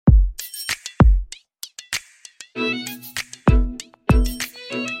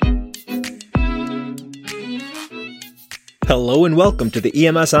Hello and welcome to the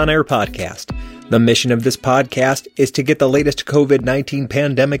EMS On Air podcast. The mission of this podcast is to get the latest COVID-19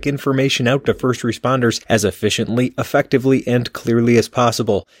 pandemic information out to first responders as efficiently, effectively, and clearly as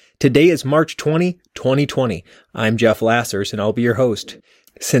possible. Today is March 20, 2020. I'm Jeff Lassers and I'll be your host.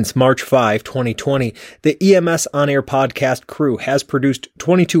 Since March 5, 2020, the EMS On Air podcast crew has produced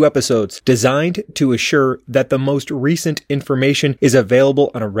 22 episodes designed to assure that the most recent information is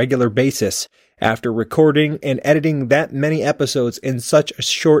available on a regular basis. After recording and editing that many episodes in such a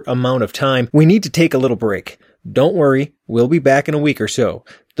short amount of time, we need to take a little break. Don't worry, we'll be back in a week or so.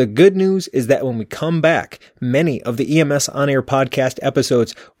 The good news is that when we come back, many of the EMS On Air podcast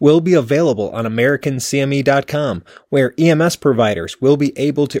episodes will be available on AmericanCME.com, where EMS providers will be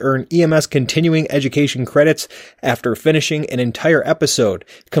able to earn EMS continuing education credits after finishing an entire episode,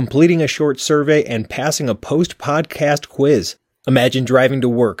 completing a short survey, and passing a post-podcast quiz. Imagine driving to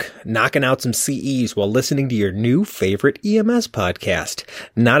work, knocking out some CEs while listening to your new favorite EMS podcast.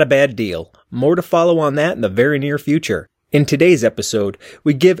 Not a bad deal. More to follow on that in the very near future. In today's episode,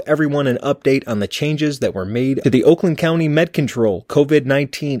 we give everyone an update on the changes that were made to the Oakland County MedControl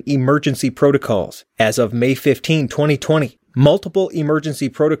COVID-19 emergency protocols. As of May 15, 2020, multiple emergency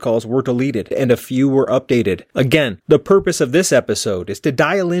protocols were deleted and a few were updated. Again, the purpose of this episode is to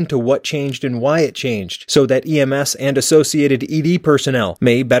dial into what changed and why it changed so that EMS and associated ED personnel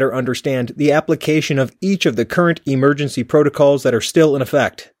may better understand the application of each of the current emergency protocols that are still in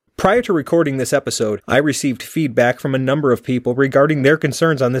effect. Prior to recording this episode, I received feedback from a number of people regarding their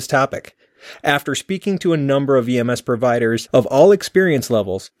concerns on this topic. After speaking to a number of EMS providers of all experience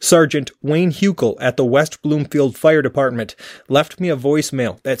levels, Sergeant Wayne Huckel at the West Bloomfield Fire Department left me a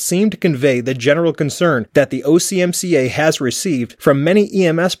voicemail that seemed to convey the general concern that the OCMCA has received from many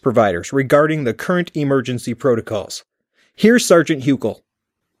EMS providers regarding the current emergency protocols. Here's Sergeant Huckel.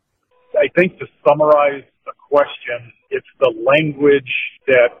 I think to summarize the question, it's the language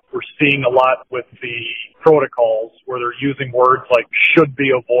that we're seeing a lot with the protocols where they're using words like should be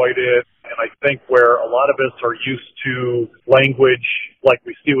avoided. And I think where a lot of us are used to language like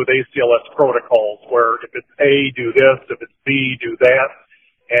we see with ACLS protocols, where if it's A, do this, if it's B, do that.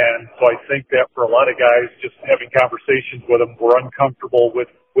 And so I think that for a lot of guys, just having conversations with them, we're uncomfortable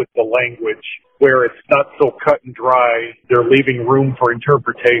with the language where it's not so cut and dry. They're leaving room for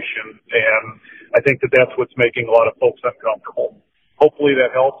interpretation. And I think that that's what's making a lot of folks uncomfortable. Hopefully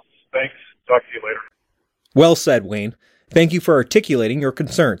that helps. Thanks. Talk to you later. Well said, Wayne. Thank you for articulating your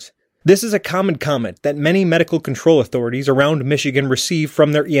concerns. This is a common comment that many medical control authorities around Michigan receive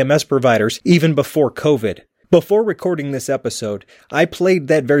from their EMS providers even before COVID. Before recording this episode, I played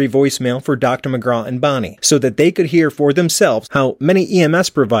that very voicemail for Dr. McGraw and Bonnie so that they could hear for themselves how many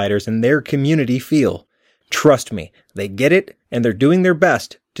EMS providers in their community feel. Trust me, they get it and they're doing their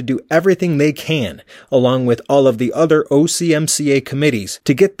best to do everything they can, along with all of the other OCMCA committees,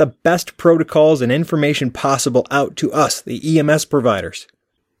 to get the best protocols and information possible out to us, the EMS providers.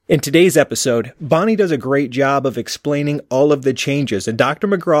 In today's episode, Bonnie does a great job of explaining all of the changes, and Dr.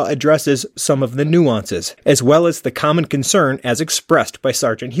 McGraw addresses some of the nuances, as well as the common concern as expressed by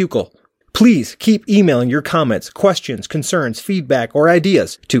Sergeant Huckel. Please keep emailing your comments, questions, concerns, feedback, or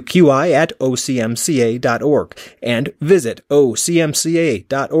ideas to qi@ocmca.org and visit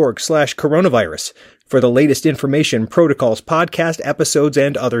ocmca.org/coronavirus for the latest information, protocols, podcast episodes,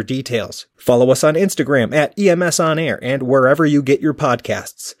 and other details. Follow us on Instagram at EMS On Air and wherever you get your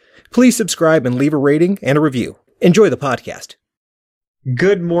podcasts. Please subscribe and leave a rating and a review. Enjoy the podcast.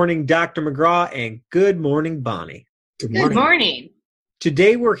 Good morning, Dr. McGraw, and good morning, Bonnie. Good morning.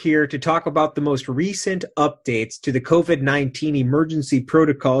 Today we're here to talk about the most recent updates to the COVID-19 emergency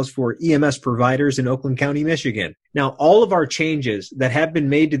protocols for EMS providers in Oakland County, Michigan. Now, all of our changes that have been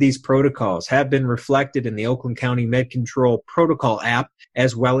made to these protocols have been reflected in the Oakland County MedControl protocol app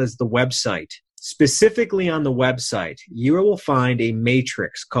as well as the website. Specifically on the website, you will find a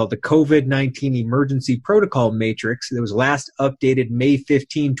matrix called the COVID-19 Emergency Protocol Matrix that was last updated May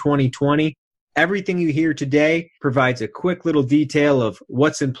 15, 2020. Everything you hear today provides a quick little detail of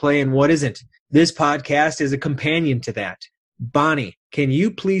what's in play and what isn't. This podcast is a companion to that. Bonnie, can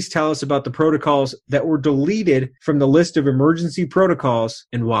you please tell us about the protocols that were deleted from the list of emergency protocols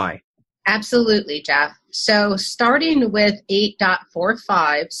and why? Absolutely, Jeff. So starting with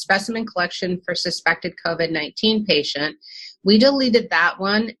 8.45, specimen collection for suspected COVID-19 patient, we deleted that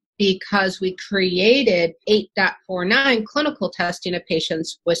one because we created 8.49 clinical testing of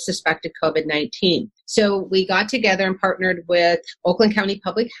patients with suspected COVID-19. So we got together and partnered with Oakland County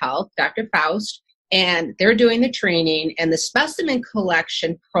Public Health, Dr. Faust, and they're doing the training, and the specimen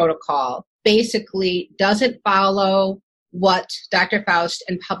collection protocol basically doesn't follow what Dr. Faust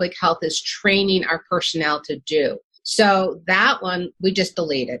and Public Health is training our personnel to do. So that one we just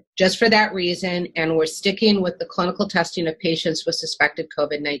deleted just for that reason. And we're sticking with the clinical testing of patients with suspected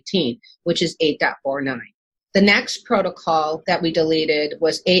COVID-19, which is 8.49. The next protocol that we deleted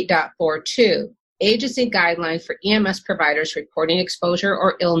was 8.42, agency guidelines for EMS providers reporting exposure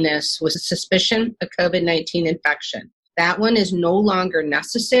or illness with a suspicion of COVID-19 infection. That one is no longer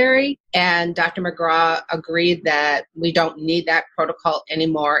necessary, and Dr. McGraw agreed that we don't need that protocol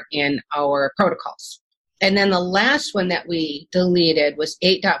anymore in our protocols. And then the last one that we deleted was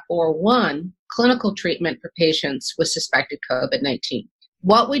 8.41, clinical treatment for patients with suspected COVID-19.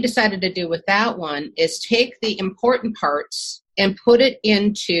 What we decided to do with that one is take the important parts and put it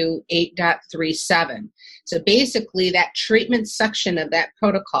into 8.37. So basically that treatment section of that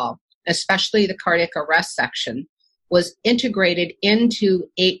protocol, especially the cardiac arrest section, was integrated into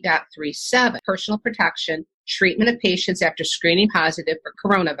 8.37, personal protection, treatment of patients after screening positive for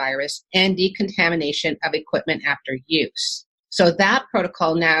coronavirus, and decontamination of equipment after use. So that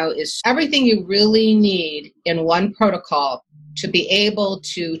protocol now is everything you really need in one protocol to be able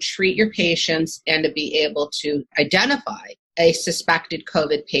to treat your patients and to be able to identify a suspected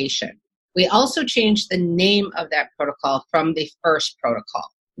COVID patient. We also changed the name of that protocol from the first protocol.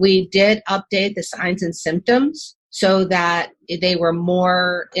 We did update the signs and symptoms so that they were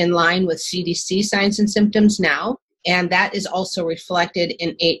more in line with CDC signs and symptoms now. And that is also reflected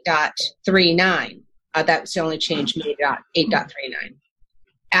in 8.39. That's the only change made, 8.39.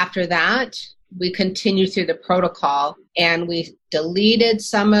 After that, we continued through the protocol and we deleted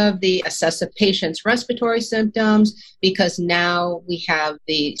some of the assess a patient's respiratory symptoms because now we have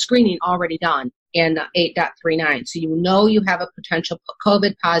the screening already done in 8.39. So you know you have a potential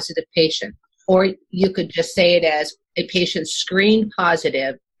COVID positive patient. Or you could just say it as a patient screened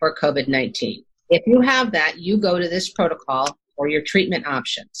positive for COVID-19. If you have that, you go to this protocol for your treatment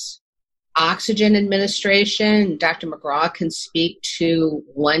options. Oxygen administration, Dr. McGraw can speak to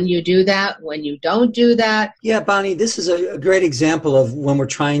when you do that, when you don't do that. Yeah, Bonnie, this is a great example of when we're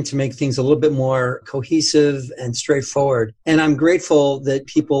trying to make things a little bit more cohesive and straightforward. And I'm grateful that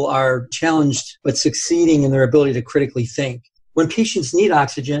people are challenged but succeeding in their ability to critically think. When patients need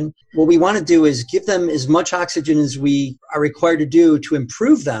oxygen, what we want to do is give them as much oxygen as we are required to do to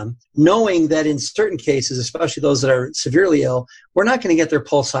improve them, knowing that in certain cases, especially those that are severely ill, we're not going to get their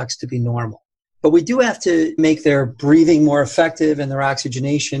pulse ox to be normal. But we do have to make their breathing more effective and their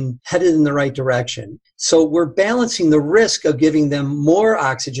oxygenation headed in the right direction. So we're balancing the risk of giving them more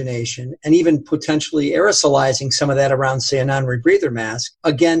oxygenation and even potentially aerosolizing some of that around, say, a non-rebreather mask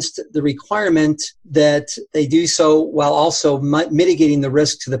against the requirement that they do so while also mitigating the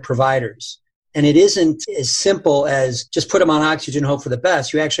risk to the providers. And it isn't as simple as just put them on oxygen, hope for the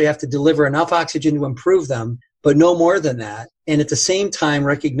best. You actually have to deliver enough oxygen to improve them, but no more than that. And at the same time,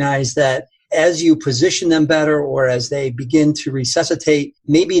 recognize that as you position them better or as they begin to resuscitate,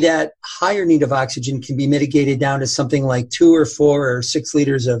 maybe that higher need of oxygen can be mitigated down to something like 2 or 4 or 6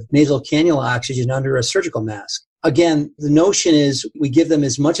 liters of nasal cannula oxygen under a surgical mask. Again, the notion is we give them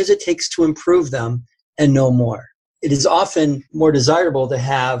as much as it takes to improve them and no more. It is often more desirable to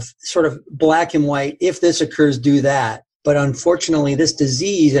have sort of black and white, if this occurs, do that. But unfortunately, this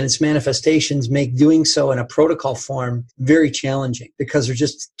disease and its manifestations make doing so in a protocol form very challenging because there's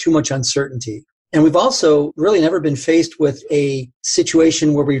just too much uncertainty. And we've also really never been faced with a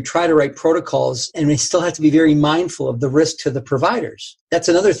situation where we try to write protocols and we still have to be very mindful of the risk to the providers. That's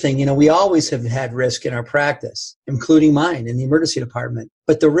another thing. We always have had risk in our practice, including mine in the emergency department.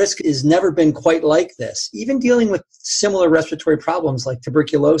 But the risk has never been quite like this. Even dealing with similar respiratory problems like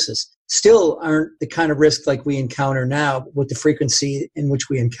tuberculosis still aren't the kind of risk like we encounter now with the frequency in which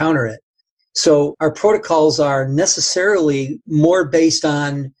we encounter it. So our protocols are necessarily more based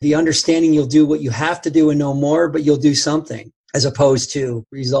on the understanding you'll do what you have to do and no more, but you'll do something, as opposed to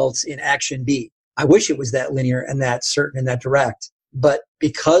results in action B. I wish it was that linear and that certain and that direct. But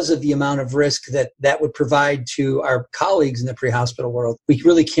because of the amount of risk that would provide to our colleagues in the pre-hospital world, we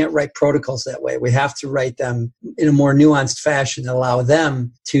really can't write protocols that way. We have to write them in a more nuanced fashion that allow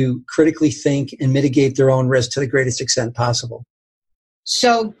them to critically think and mitigate their own risk to the greatest extent possible.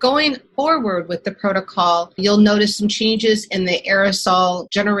 So going forward with the protocol, you'll notice some changes in the aerosol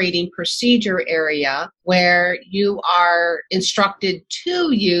generating procedure area where you are instructed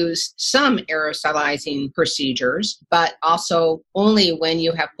to use some aerosolizing procedures, but also only when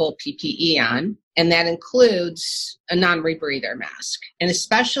you have full PPE on. And that includes a non-rebreather mask, and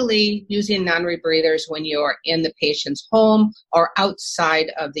especially using non-rebreathers when you're in the patient's home or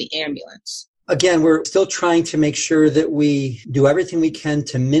outside of the ambulance. Again, we're still trying to make sure that we do everything we can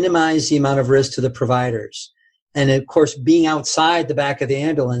to minimize the amount of risk to the providers. And of course, being outside the back of the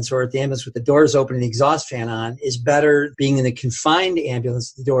ambulance or at the ambulance with the doors open and the exhaust fan on is better being in the confined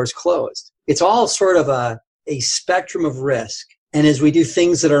ambulance, the doors closed. It's all sort of a spectrum of risk. And as we do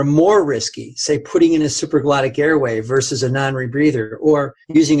things that are more risky, say putting in a supraglottic airway versus a non-rebreather, or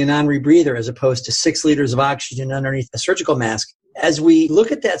using a non-rebreather as opposed to 6 liters of oxygen underneath a surgical mask, as we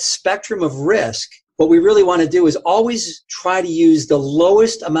look at that spectrum of risk, what we really want to do is always try to use the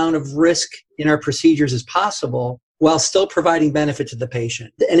lowest amount of risk in our procedures as possible while still providing benefit to the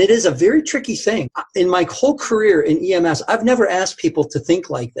patient. And it is a very tricky thing. In my whole career in EMS, I've never asked people to think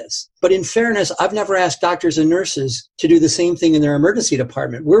like this. But in fairness, I've never asked doctors and nurses to do the same thing in their emergency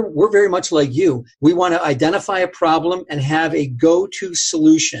department. We're very much like you. We want to identify a problem and have a go-to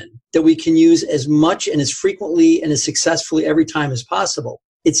solution that we can use as much and as frequently and as successfully every time as possible.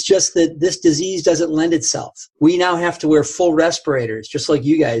 It's just that this disease doesn't lend itself. We now have to wear full respirators, just like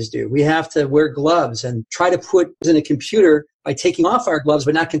you guys do. We have to wear gloves and try to put in a computer by taking off our gloves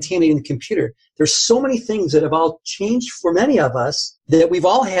but not contaminating the computer. There's so many things that have all changed for many of us that we've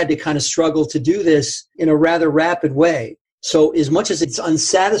all had to kind of struggle to do this in a rather rapid way. So as much as it's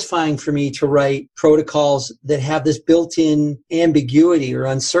unsatisfying for me to write protocols that have this built-in ambiguity or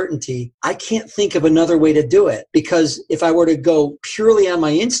uncertainty, I can't think of another way to do it. Because if I were to go purely on my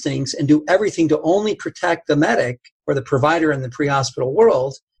instincts and do everything to only protect the medic or the provider in the pre-hospital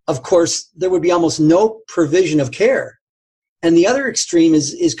world, of course, there would be almost no provision of care. And the other extreme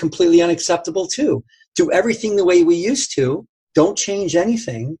is completely unacceptable too. Do everything the way we used to, don't change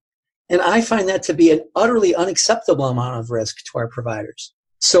anything. And I find that to be an utterly unacceptable amount of risk to our providers.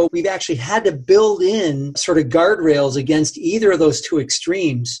 So we've actually had to build in sort of guardrails against either of those two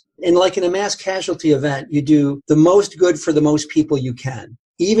extremes. And like in a mass casualty event, you do the most good for the most people you can,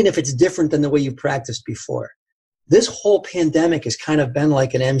 even if it's different than the way you practiced before. This whole pandemic has kind of been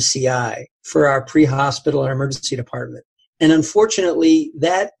like an MCI for our pre-hospital and emergency department. And unfortunately,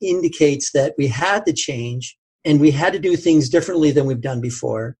 that indicates that we had to change and we had to do things differently than we've done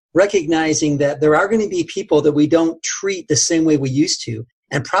before, recognizing that there are going to be people that we don't treat the same way we used to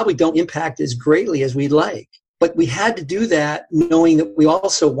and probably don't impact as greatly as we'd like. But we had to do that knowing that we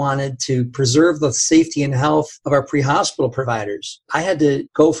also wanted to preserve the safety and health of our pre-hospital providers. I had to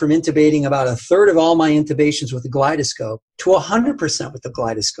go from intubating about a third of all my intubations with the GlideScope to 100% with the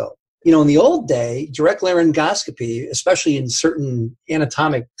GlideScope. You know, in the old day, direct laryngoscopy, especially in certain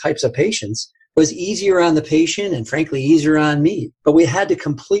anatomic types of patients, was easier on the patient and frankly easier on me. But we had to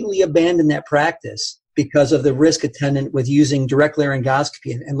completely abandon that practice because of the risk attendant with using direct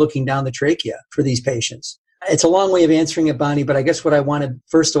laryngoscopy and looking down the trachea for these patients. It's a long way of answering it, Bonnie, but I guess what I want to,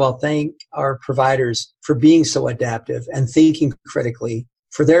 first of all, thank our providers for being so adaptive and thinking critically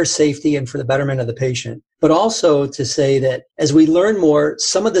for their safety and for the betterment of the patient. But also to say that as we learn more,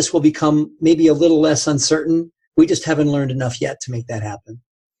 some of this will become maybe a little less uncertain. We just haven't learned enough yet to make that happen.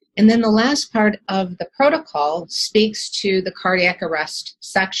 And then the last part of the protocol speaks to the cardiac arrest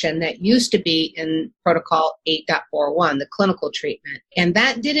section that used to be in protocol 8.41, the clinical treatment. And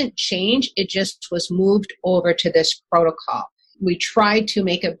that didn't change. It just was moved over to this protocol. We tried to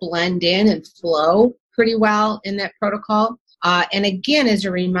make it blend in and flow pretty well in that protocol. And again, as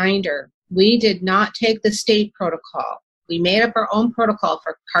a reminder, we did not take the state protocol. We made up our own protocol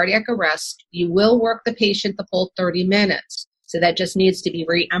for cardiac arrest. You will work the patient the full 30 minutes. So that just needs to be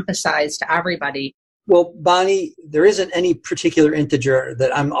re-emphasized to everybody. Well, Bonnie, there isn't any particular integer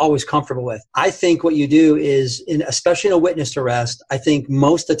that I'm always comfortable with. I think what you do is, especially in a witnessed arrest, I think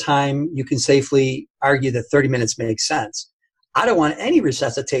most of the time you can safely argue that 30 minutes makes sense. I don't want any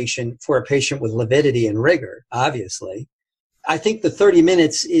resuscitation for a patient with lividity and rigor, obviously. I think the 30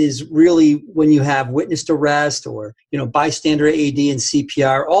 minutes is really when you have witnessed arrest or, bystander AED and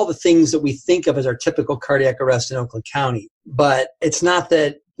CPR, all the things that we think of as our typical cardiac arrest in Oakland County. But it's not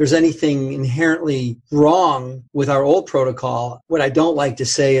that there's anything inherently wrong with our old protocol. What I don't like to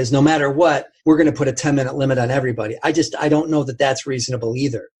say is no matter what, we're going to put a 10-minute limit on everybody. I don't know that that's reasonable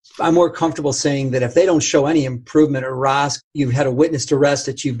either. I'm more comfortable saying that if they don't show any improvement or ROSC, you've had a witnessed arrest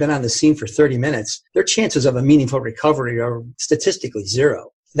that you've been on the scene for 30 minutes, their chances of a meaningful recovery are statistically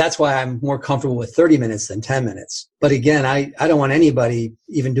zero. That's why I'm more comfortable with 30 minutes than 10 minutes. But again, I don't want anybody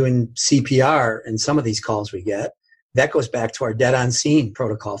even doing CPR in some of these calls we get. That goes back to our dead on scene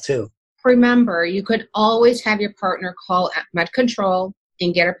protocol too. Remember, you could always have your partner call at Med Control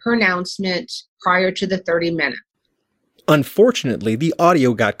and get a pronouncement prior to the 30 minutes. Unfortunately, the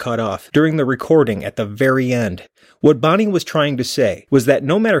audio got cut off during the recording at the very end. What Bonnie was trying to say was that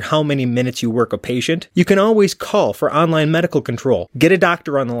no matter how many minutes you work a patient, you can always call for online medical control, get a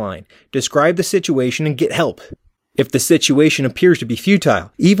doctor on the line, describe the situation, and get help. If the situation appears to be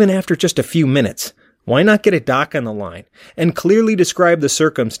futile, even after just a few minutes, Why not get a doc on the line and clearly describe the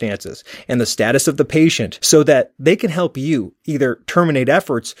circumstances and the status of the patient so that they can help you either terminate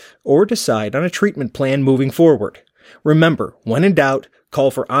efforts or decide on a treatment plan moving forward? Remember, when in doubt,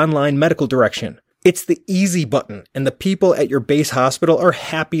 call for online medical direction. It's the easy button, and the people at your base hospital are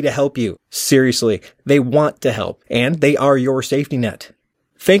happy to help you. Seriously, they want to help, and they are your safety net.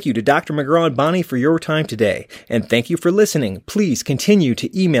 Thank you to Dr. McGraw and Bonnie for your time today, and thank you for listening. Please continue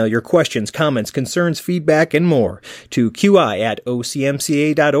to email your questions, comments, concerns, feedback, and more to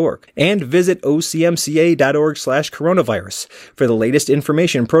qi@ocmca.org and visit ocmca.org/coronavirus for the latest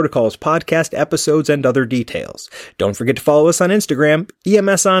information, protocols, podcast episodes, and other details. Don't forget to follow us on Instagram,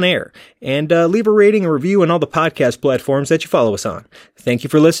 EMS On Air, and leave a rating and review on all the podcast platforms that you follow us on. Thank you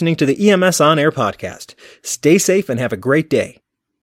for listening to the EMS On Air podcast. Stay safe and have a great day.